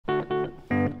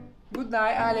Good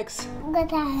night, Alex.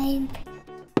 Good night.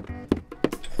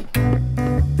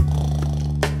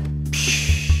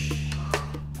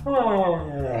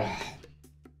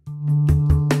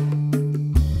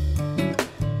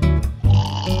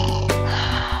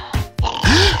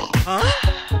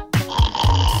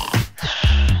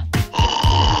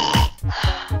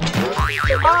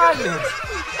 Alex!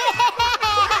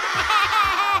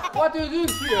 What are you doing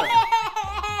here?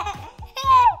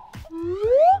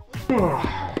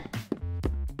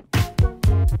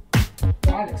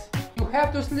 Alex, you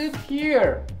have to sleep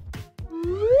here.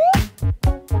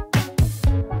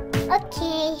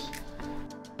 Okay.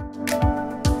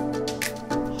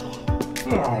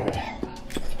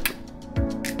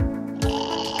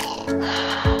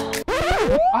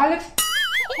 Alex,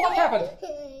 what happened?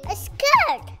 I'm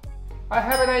scared. I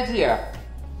have an idea.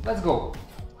 Let's go.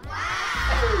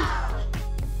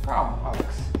 Come, Alex.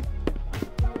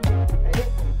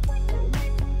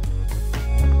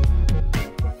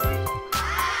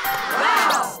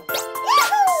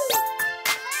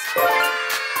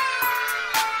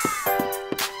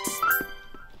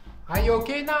 Are you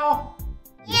okay now?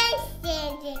 Yes,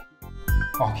 Daddy.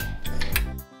 Okay.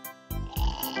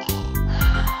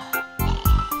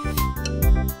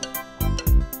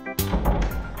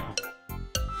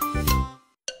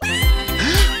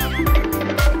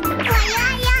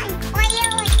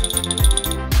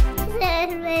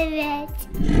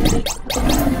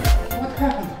 What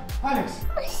happened, Alex?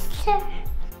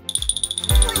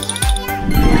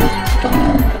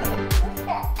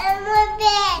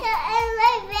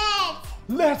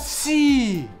 Let's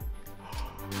see.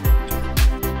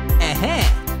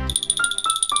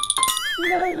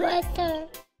 No monster.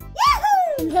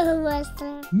 No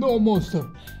monster. No monster.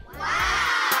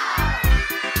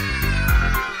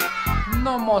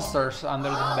 No monsters under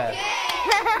the bed.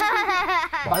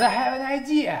 But I have an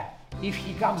idea. If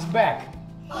he comes back.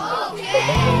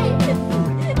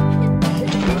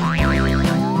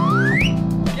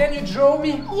 Can you draw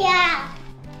me? Yeah.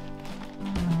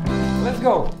 Let's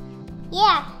go.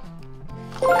 Yeah.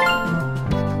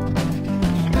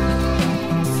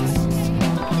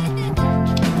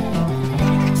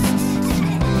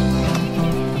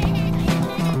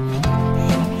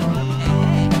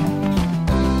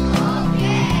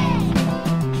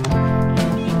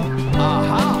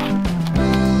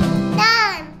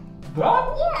 Done?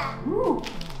 Yeah. Ooh.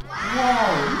 Wow,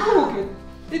 look it.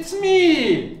 It's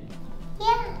me.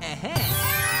 Yeah.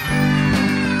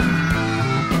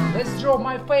 Let's draw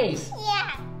my face.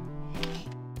 Yeah.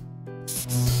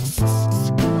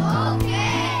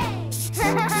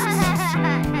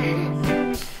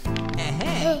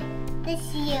 This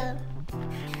you.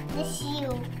 This you.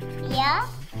 Yeah?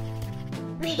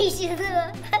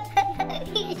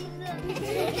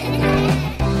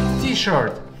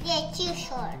 T-shirt. Yeah, too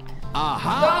short.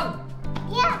 Done.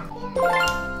 Yeah.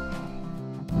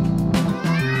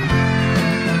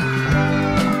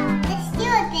 Let's do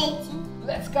it, Daddy.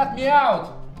 Let's cut me out.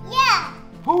 Yeah.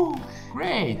 Ooh,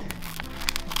 great.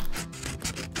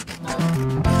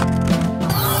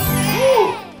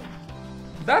 Ooh.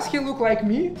 Does he look like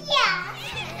me? Yeah.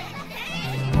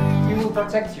 He will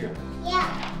protect you. Yeah.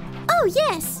 Oh,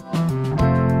 yes!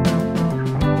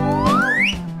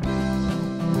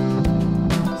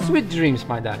 Sweet dreams,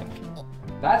 my darling.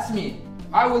 That's me.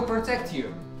 I will protect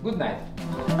you. Good night.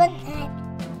 Good night.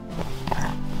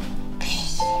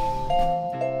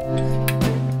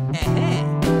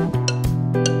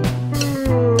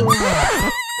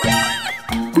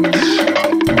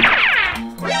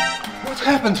 What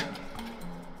happened?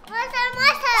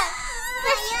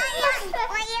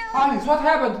 Alex, what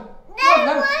happened? What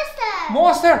happened?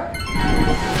 Monster!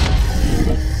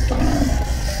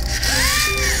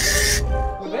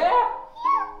 You there?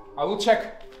 I will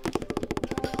check.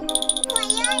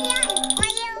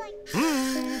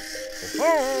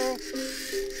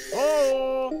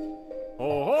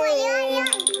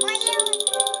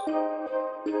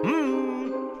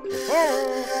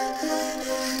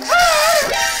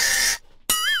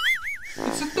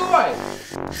 It's a toy!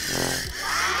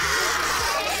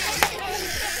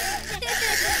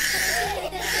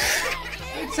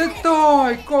 It's a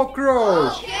toy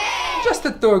cockroach! Just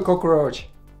a toy cockroach.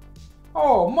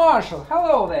 Oh, Marshall,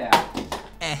 hello there.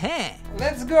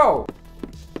 Let's go.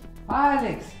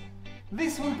 Alex,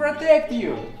 this will protect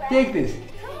you. Take this.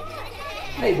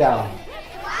 Lay down.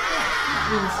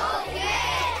 Please.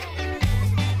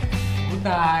 Good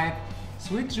night.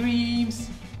 Sweet dreams.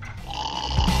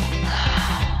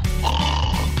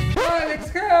 Alex,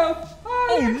 help! Alex.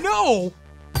 Oh no!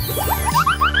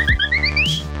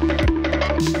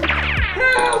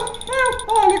 Help! Help!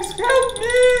 Alex, help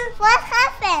me! What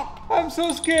happened? I'm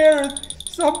so scared.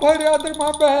 Somebody under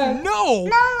my bed. No!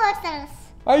 No monsters.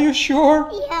 Are you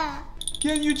sure? Yeah.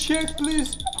 Can you check,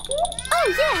 please?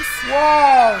 Oh, yes.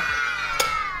 Wow.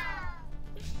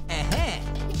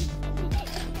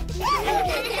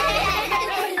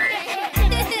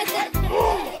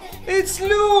 It's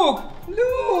Luke.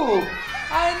 Luke.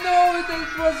 I know it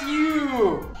was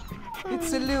you.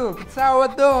 It's Luke. It's our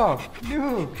dog.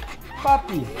 Luke.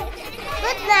 Puppy.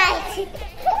 Good night.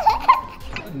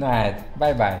 Good night.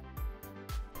 Bye-bye.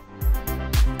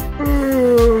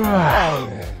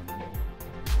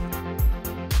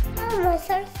 No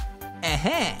monsters.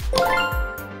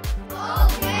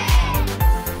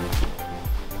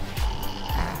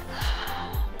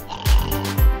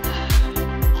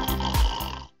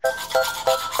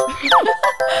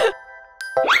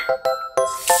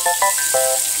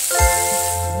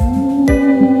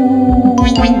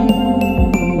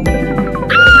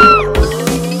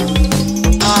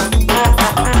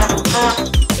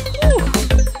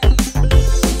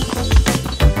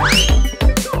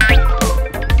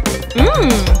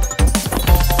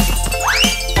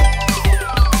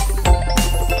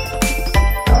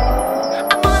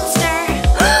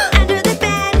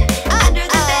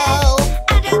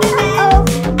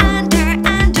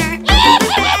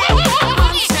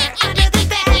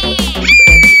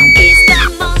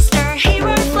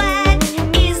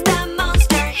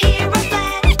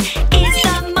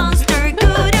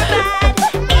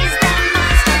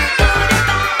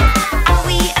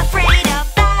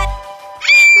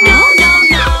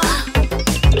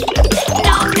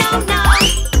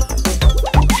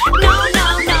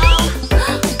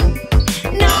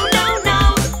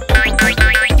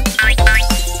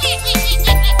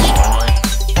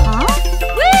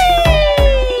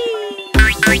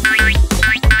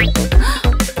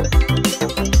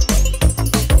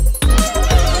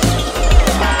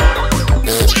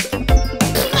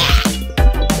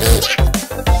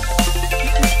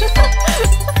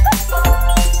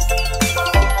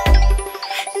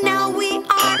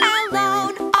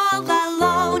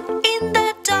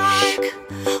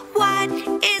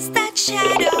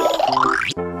 Shadow.